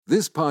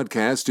This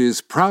podcast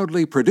is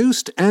proudly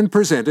produced and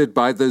presented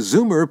by the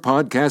Zoomer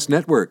Podcast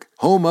Network,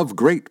 home of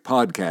great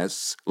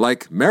podcasts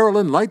like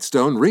Marilyn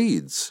Lightstone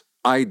Reads,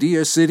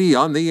 Idea City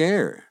on the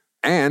Air,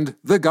 and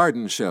The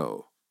Garden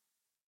Show.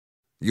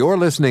 You're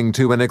listening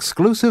to an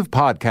exclusive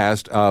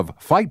podcast of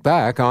Fight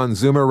Back on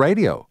Zoomer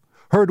Radio,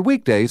 heard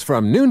weekdays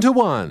from noon to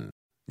 1.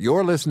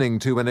 You're listening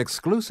to an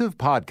exclusive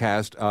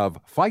podcast of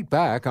Fight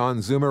Back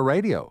on Zoomer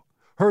Radio,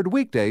 heard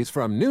weekdays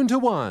from noon to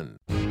 1.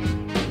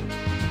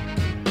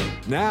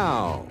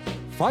 Now,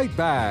 Fight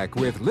Back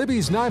with Libby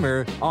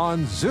Znaimer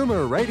on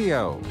Zoomer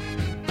Radio.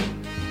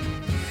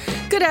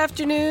 Good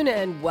afternoon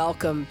and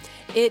welcome.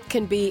 It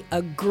can be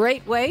a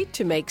great way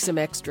to make some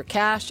extra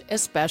cash,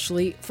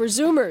 especially for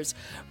Zoomers.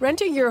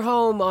 Renting your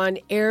home on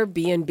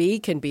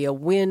Airbnb can be a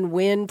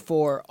win-win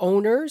for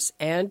owners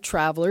and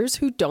travelers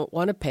who don't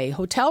want to pay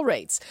hotel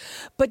rates.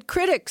 But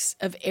critics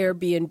of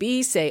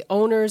Airbnb say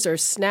owners are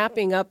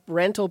snapping up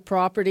rental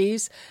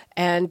properties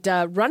and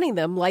running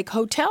them like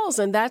hotels,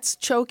 and that's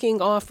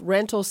choking off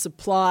rental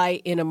supply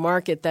in a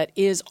market that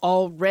is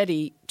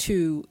already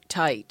too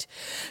tight.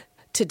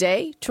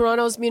 Today,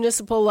 Toronto's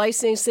Municipal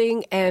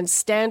Licensing and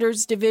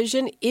Standards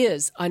Division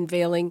is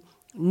unveiling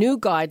new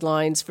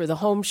guidelines for the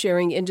home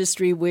sharing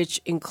industry,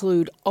 which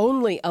include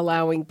only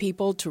allowing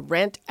people to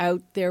rent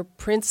out their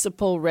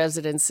principal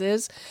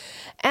residences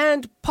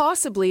and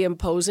possibly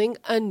imposing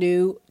a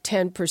new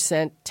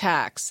 10%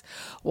 tax.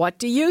 What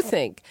do you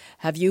think?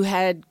 Have you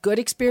had good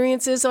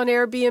experiences on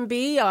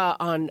Airbnb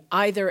on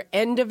either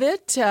end of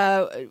it?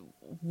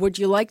 Would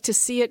you like to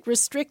see it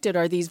restricted?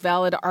 Are these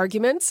valid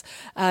arguments?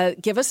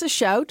 Give us a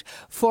shout,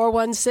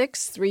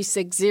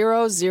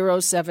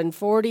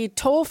 416-360-0740,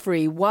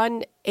 toll-free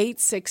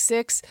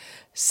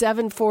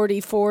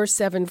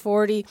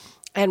 1-866-744-740.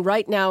 And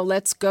right now,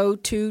 let's go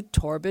to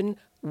Torben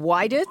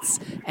Weiditz,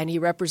 and he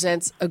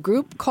represents a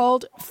group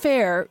called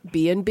Fair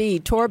B&B.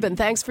 Torben,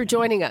 thanks for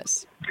joining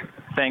us.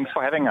 Thanks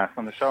for having us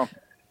on the show.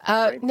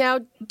 Now,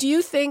 do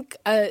you think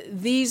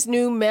these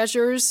new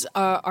measures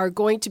are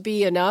going to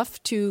be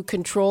enough to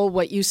control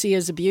what you see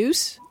as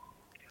abuse?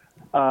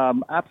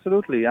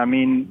 Absolutely. I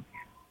mean,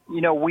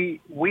 you know,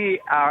 we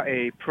are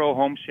a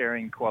pro-home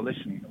sharing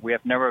coalition. We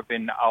have never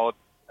been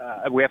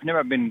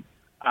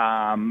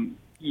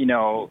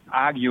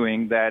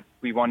arguing that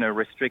we want to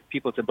restrict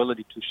people's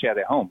ability to share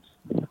their homes.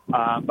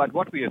 But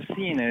what we have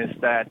seen is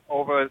that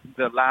over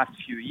the last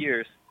few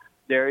years,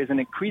 there is an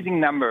increasing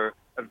number,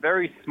 a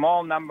very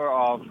small number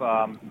of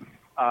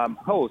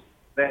hosts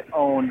that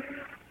own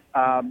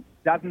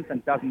dozens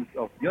and dozens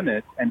of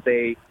units, and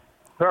they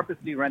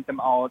purposely rent them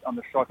out on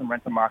the short-term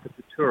rental market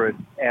to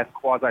tourists as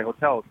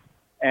quasi-hotels.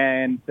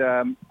 And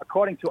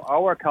according to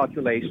our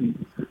calculations,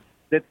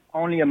 that's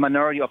only a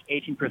minority of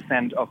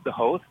 18% of the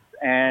hosts,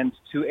 and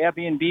to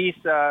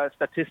Airbnb's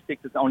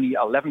statistics, it's only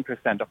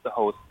 11% of the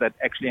hosts that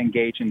actually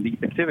engage in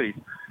these activities.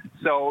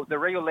 So the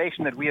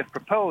regulation that we have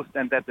proposed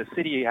and that the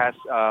city has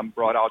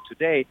brought out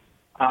today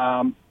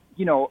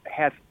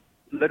has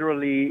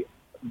literally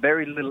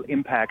very little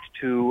impact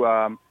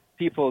to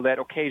people that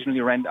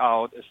occasionally rent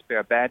out a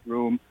spare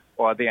bedroom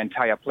or the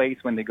entire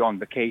place when they go on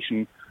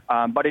vacation.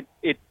 But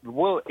it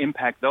will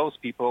impact those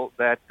people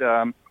that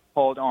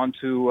hold on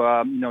to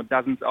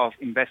dozens of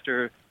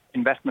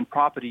investment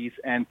properties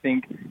and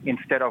think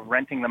instead of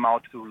renting them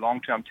out to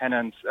long-term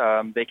tenants,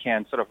 they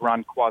can sort of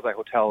run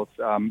quasi-hotels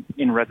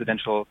in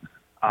residential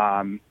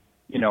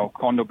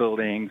condo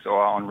buildings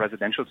or on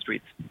residential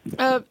streets.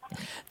 The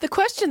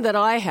question that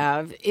I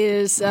have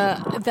is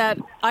that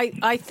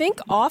I think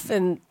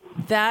often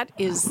that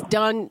is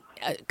done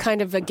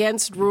kind of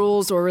against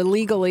rules or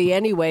illegally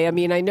anyway. I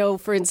mean, I know,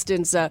 for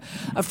instance, a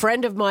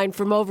friend of mine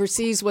from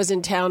overseas was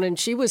in town and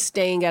she was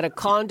staying at a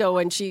condo,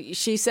 and she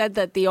said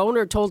that the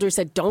owner told her,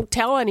 said, don't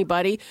tell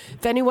anybody.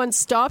 If anyone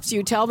stops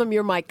you, tell them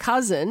you're my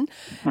cousin.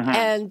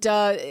 And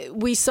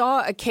we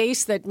saw a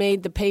case that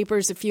made the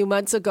papers a few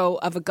months ago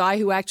of a guy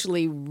who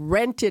actually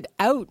rented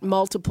out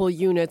multiple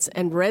units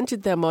and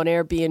rented them on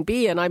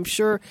Airbnb. And I'm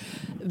sure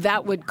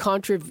that would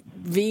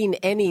contravene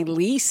any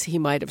lease he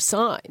might have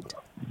signed.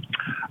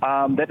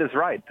 That is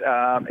right.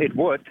 It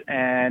would.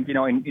 And,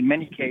 in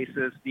many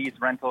cases, these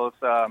rentals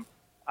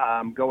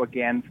go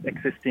against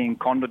existing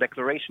condo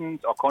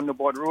declarations or condo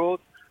board rules,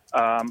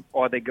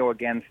 or they go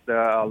against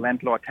the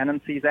Landlord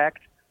Tenancies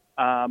Act.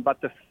 But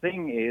the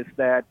thing is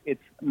that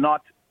it's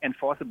not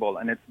enforceable,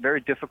 and it's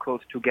very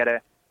difficult to get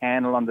a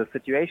handle on the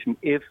situation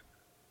if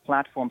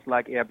platforms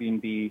like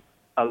Airbnb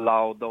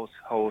allow those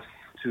hosts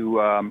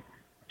to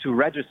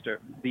register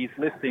these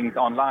listings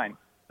online.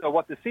 So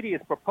what the city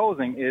is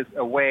proposing is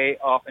a way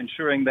of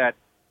ensuring that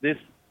this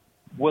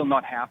will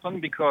not happen,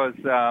 because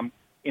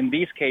in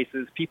these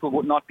cases, people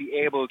would not be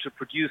able to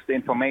produce the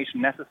information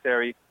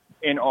necessary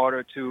in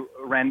order to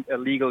rent a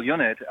legal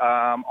unit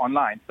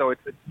online. So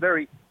it's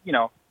very,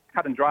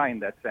 cut and dry in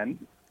that sense,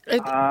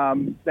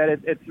 that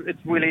it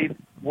really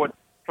would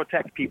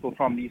protect people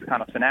from these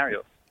kind of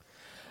scenarios.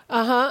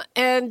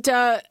 And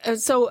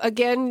so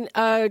again,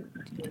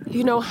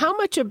 how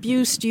much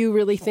abuse do you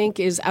really think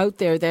is out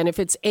there then if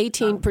it's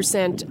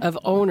 18% of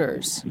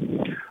owners?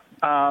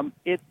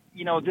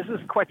 this is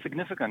quite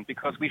significant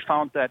because we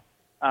found that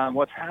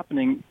what's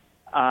happening,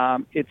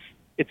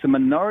 it's a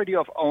minority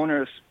of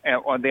owners,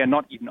 or they're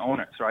not even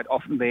owners, right?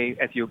 Often they,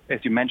 as you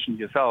mentioned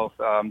yourself,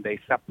 they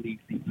sublease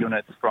these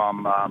units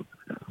from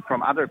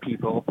other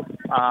people,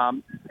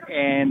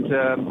 and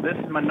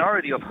this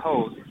minority of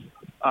hosts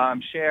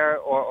share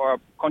or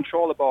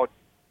control about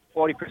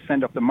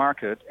 40% of the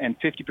market and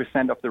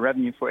 50% of the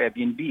revenue for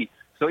Airbnb.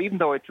 So even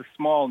though it's a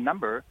small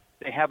number,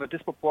 they have a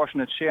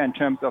disproportionate share in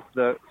terms of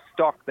the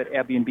stock that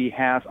Airbnb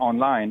has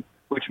online,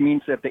 which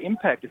means that the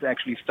impact is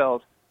actually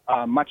felt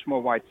much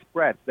more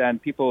widespread than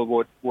people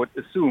would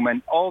assume.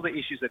 And all the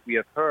issues that we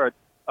have heard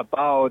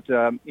about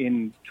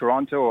in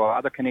Toronto or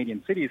other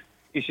Canadian cities,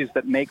 issues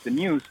that make the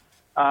news,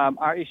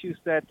 are issues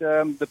that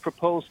the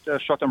proposed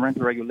short-term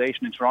rental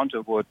regulation in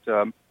Toronto would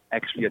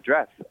actually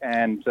address,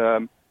 and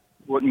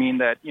would mean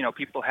that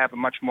people have a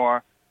much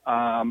more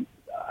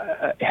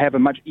have a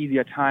much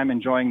easier time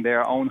enjoying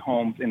their own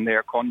homes in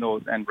their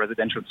condos and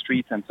residential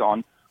streets and so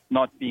on,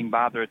 not being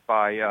bothered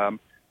by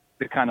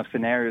the kind of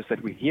scenarios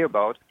that we hear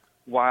about,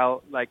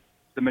 while like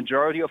the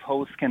majority of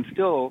hosts can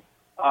still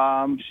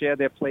share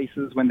their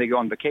places when they go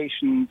on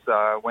vacations,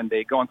 when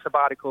they go on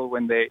sabbatical,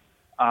 when they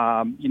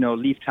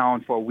leave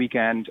town for a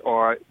weekend,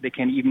 or they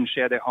can even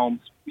share their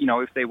homes,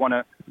 if they want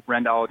to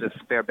rent out a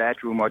spare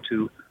bedroom or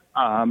two.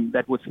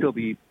 That would still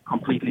be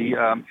completely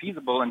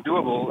feasible and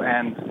doable.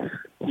 And,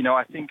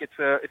 I think it's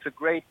a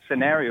great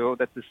scenario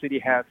that the city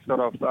has sort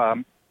of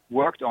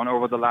worked on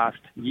over the last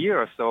year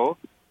or so.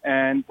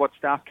 And what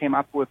staff came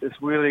up with is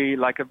really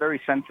like a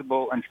very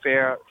sensible and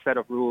fair set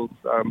of rules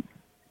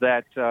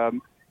that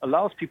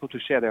allows people to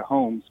share their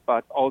homes,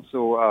 but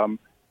also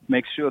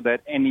makes sure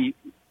that any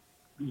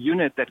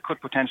unit that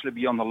could potentially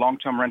be on the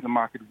long-term rental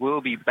market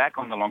will be back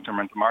on the long-term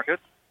rental market.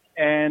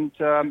 And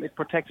it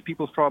protects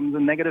people from the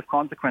negative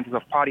consequences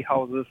of party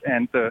houses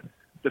and the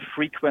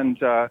frequent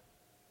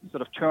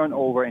sort of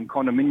turnover in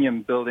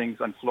condominium buildings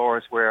and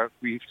floors where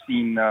we've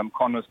seen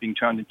condos being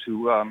turned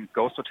into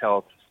ghost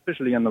hotels,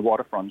 especially on the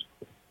waterfront.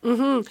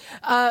 Mm-hmm.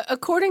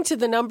 According to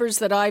the numbers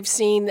that I've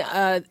seen,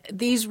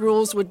 these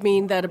rules would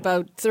mean that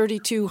about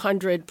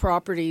 3,200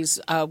 properties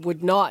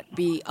would not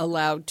be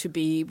allowed to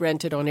be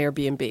rented on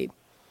Airbnb.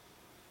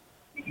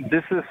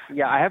 This is,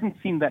 I haven't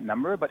seen that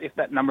number, but if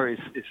that number is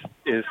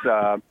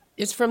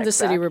it's from the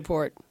city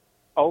report.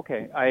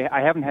 Okay,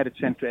 I haven't had a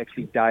chance to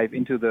actually dive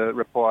into the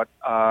report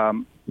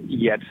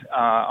yet.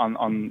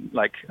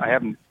 I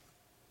haven't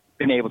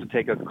been able to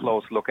take a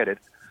close look at it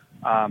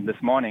this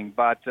morning.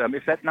 But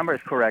if that number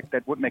is correct,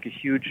 that would make a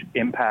huge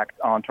impact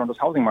on Toronto's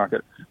housing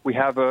market. We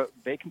have a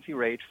vacancy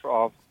rate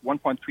of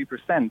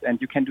 1.3%, and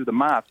you can do the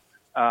math.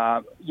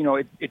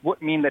 It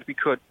would mean that we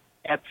could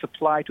add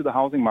supply to the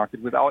housing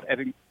market without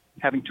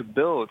having to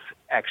build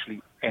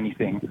actually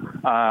anything,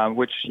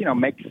 which,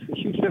 makes a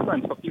huge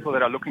difference for people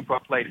that are looking for a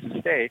place to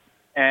stay.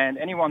 And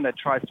anyone that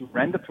tries to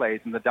rent a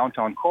place in the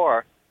downtown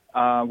core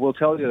will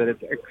tell you that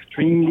it's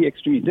extremely,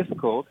 extremely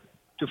difficult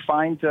to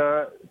find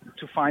a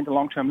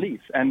long-term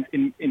lease. And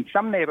in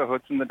some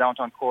neighborhoods in the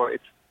downtown core,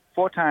 it's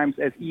 4 times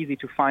as easy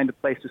to find a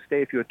place to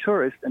stay if you're a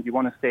tourist and you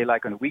want to stay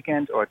like on a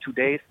weekend or 2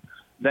 days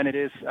than it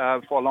is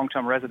for a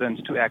long-term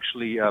resident to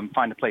actually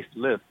find a place to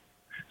live.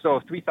 So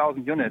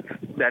 3,000 units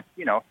that,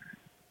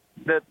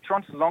 the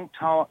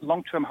Toronto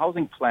long-term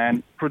housing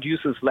plan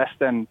produces less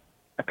than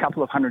a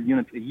couple of hundred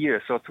units a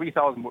year. So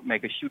 3,000 would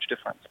make a huge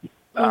difference,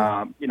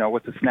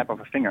 with the snap of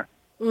a finger.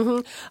 Mm-hmm.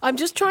 I'm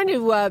just trying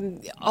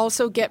to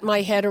also get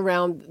my head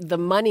around the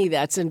money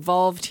that's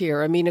involved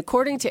here. I mean,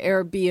 according to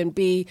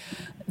Airbnb,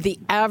 the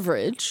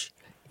average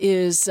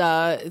is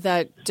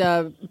that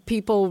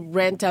people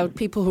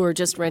who are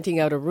just renting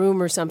out a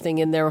room or something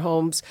in their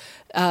homes,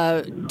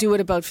 do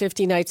it about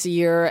 50 nights a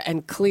year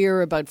and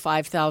clear about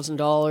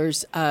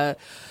 $5,000.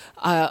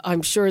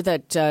 I'm sure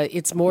that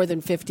it's more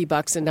than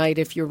 $50 a night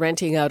if you're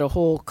renting out a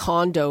whole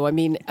condo. I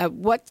mean,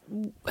 what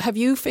have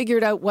you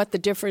figured out what the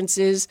difference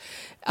is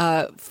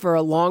for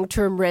a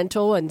long-term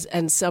rental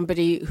and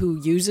somebody who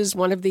uses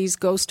one of these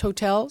ghost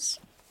hotels?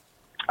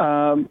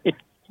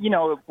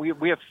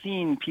 We have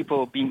seen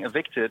people being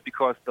evicted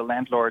because the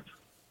landlords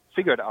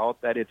figured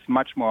out that it's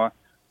much more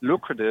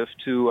lucrative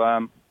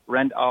to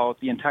rent out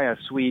the entire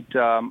suite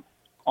on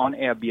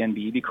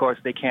Airbnb because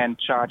they can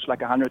charge like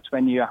 $120,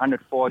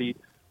 $140,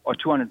 or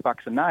 $200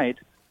 a night,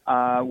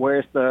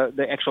 whereas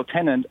the actual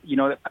tenant,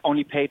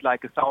 only paid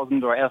like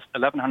 $1,000 or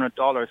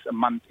 $1,100 a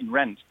month in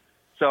rent.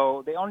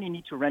 So they only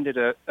need to rent it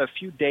a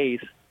few days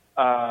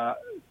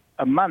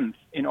a month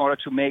in order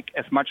to make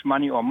as much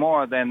money or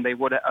more than they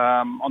would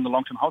on the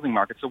long-term housing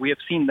market. So we have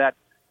seen that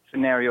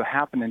scenario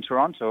happen in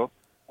Toronto.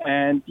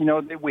 And,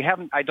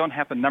 I don't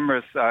have the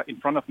numbers in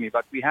front of me,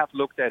 but we have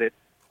looked at it.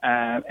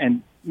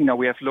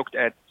 We have looked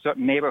at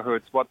certain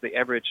neighborhoods, what the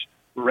average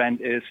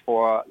rent is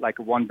for like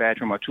a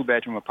 1-bedroom or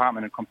 2-bedroom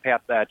apartment and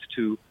compared that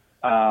to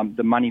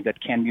the money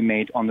that can be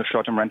made on the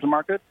short-term rental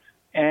market.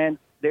 And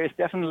there is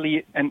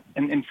definitely an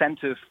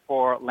incentive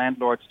for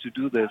landlords to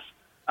do this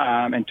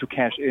and to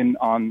cash in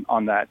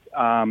on that.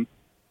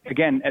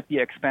 again, at the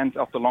expense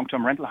of the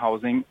long-term rental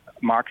housing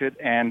market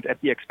and at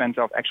the expense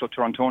of actual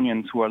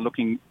Torontonians who are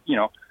looking,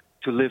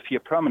 to live here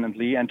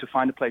permanently and to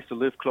find a place to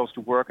live close to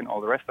work and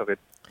all the rest of it.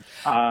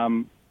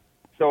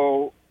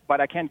 But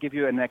I can't give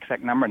you an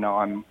exact number now.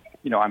 I'm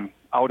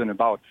out and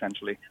about,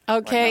 essentially.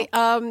 Okay.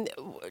 Right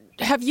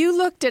have you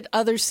looked at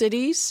other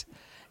cities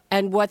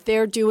and what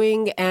they're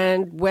doing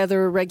and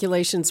whether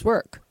regulations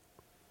work?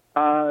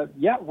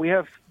 Yeah, we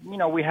have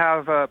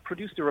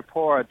produced a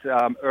report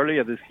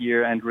earlier this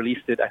year and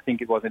released it. I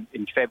think it was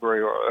in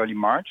February or early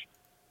March,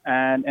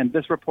 and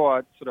this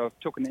report sort of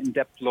took an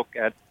in-depth look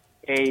at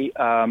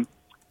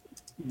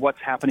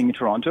what's happening in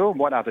Toronto,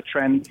 what are the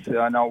trends,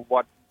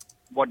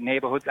 what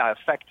neighborhoods are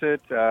affected,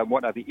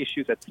 what are the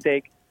issues at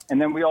stake,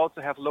 and then we also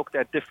have looked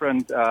at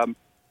different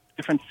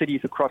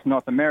cities across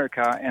North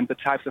America and the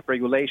types of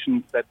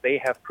regulations that they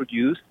have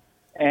produced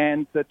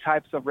and the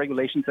types of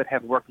regulations that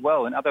have worked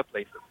well in other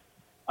places.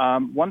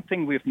 One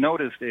thing we've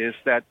noticed is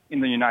that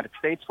in the United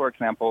States, for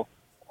example,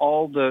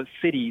 all the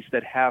cities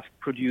that have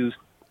produced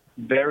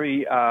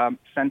very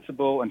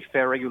sensible and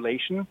fair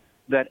regulation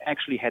that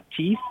actually had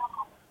teeth,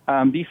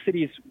 these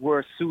cities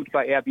were sued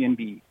by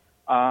Airbnb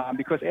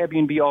because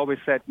Airbnb always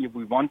said,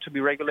 we want to be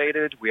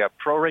regulated, we are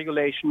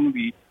pro-regulation,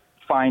 we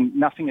find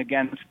nothing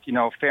against,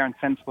 fair and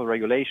sensible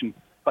regulation.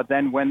 But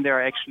then when there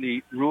are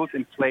actually rules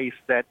in place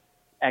that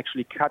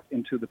actually cut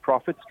into the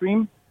profit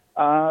stream,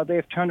 they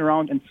have turned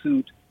around and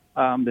sued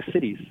the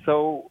cities.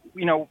 So,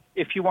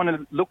 if you want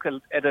to look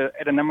at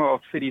a number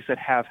of cities that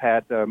have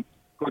had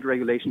good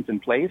regulations in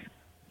place,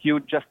 you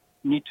just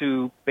need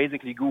to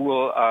basically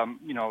Google,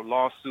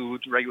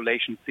 lawsuit,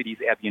 regulation, cities,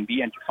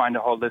 Airbnb, and you find a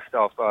whole list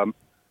of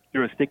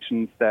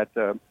jurisdictions that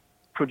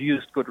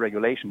produced good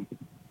regulation.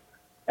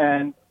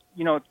 And,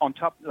 on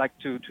top, like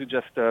to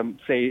just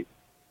say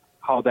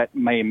how that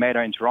may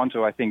matter in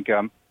Toronto, I think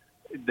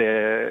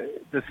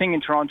the thing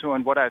in Toronto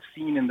and what I've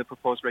seen in the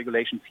proposed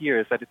regulations here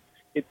is that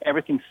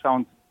everything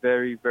sounds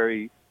very,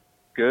 very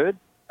good.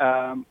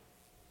 And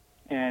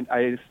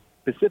I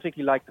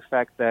specifically like the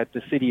fact that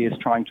the city is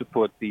trying to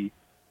put the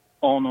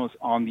onus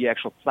on the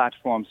actual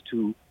platforms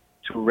to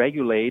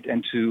regulate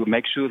and to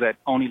make sure that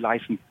only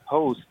licensed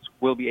hosts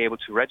will be able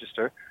to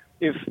register.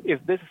 If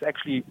this is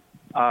actually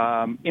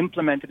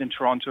implemented in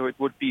Toronto, it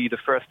would be the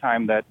first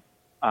time that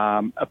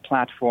a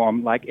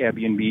platform like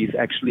Airbnb is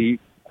actually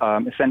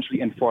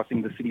essentially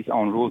enforcing the city's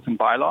own rules and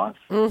bylaws.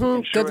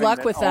 Mm-hmm. Good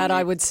luck with that,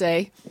 I would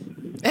say.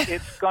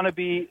 It's going to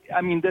be,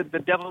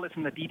 the devil is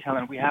in the detail,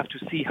 and we have to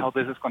see how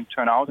this is going to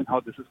turn out and how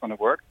this is going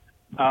to work.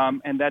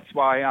 And that's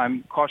why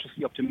I'm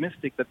cautiously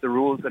optimistic that the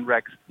rules and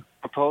regs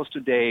proposed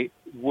today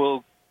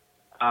will,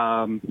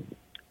 are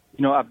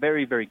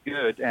very, very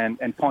good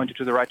and pointed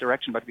to the right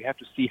direction. But we have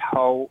to see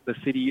how the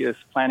city is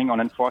planning on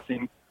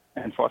enforcing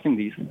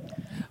these.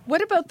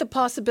 What about the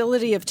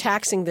possibility of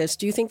taxing this?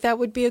 Do you think that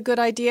would be a good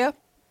idea?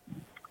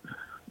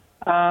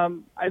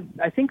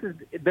 I think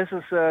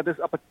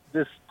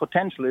this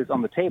potential is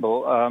on the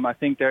table. I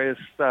think there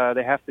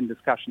have been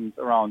discussions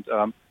around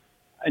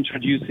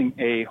introducing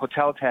a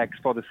hotel tax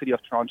for the city of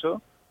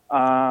Toronto.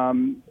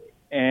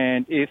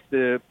 And if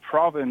the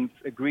province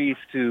agrees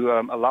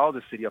to allow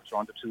the city of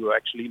Toronto to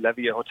actually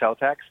levy a hotel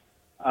tax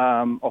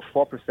of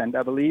 4%,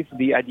 I believe,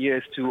 the idea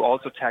is to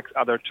also tax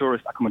other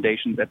tourist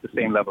accommodations at the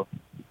same level.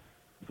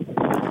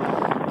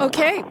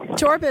 Okay,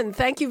 Torben,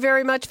 thank you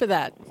very much for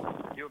that.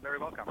 You're very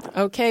welcome.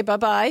 Okay,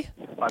 bye-bye.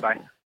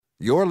 Bye-bye.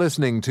 You're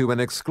listening to an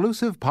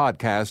exclusive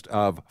podcast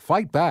of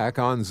Fight Back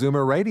on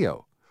Zoomer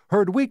Radio.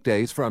 Heard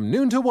weekdays from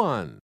noon to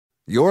 1.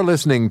 You're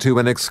listening to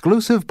an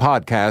exclusive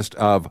podcast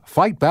of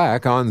Fight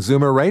Back on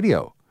Zoomer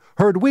Radio.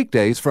 Heard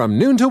weekdays from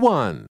noon to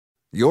 1.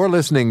 You're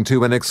listening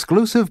to an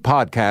exclusive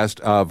podcast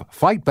of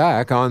Fight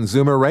Back on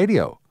Zoomer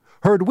Radio.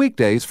 Heard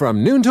weekdays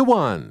from noon to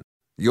 1.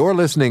 You're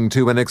listening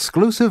to an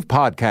exclusive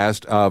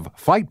podcast of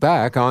Fight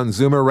Back on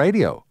Zoomer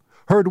Radio.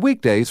 Heard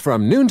weekdays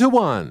from noon to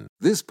 1.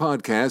 This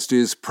podcast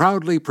is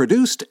proudly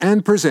produced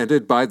and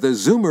presented by the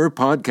Zoomer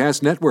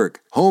Podcast Network,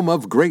 home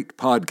of great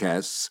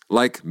podcasts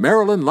like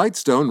Marilyn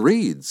Lightstone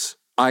Reads,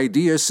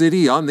 Idea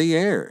City on the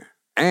Air,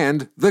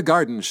 and The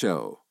Garden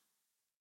Show.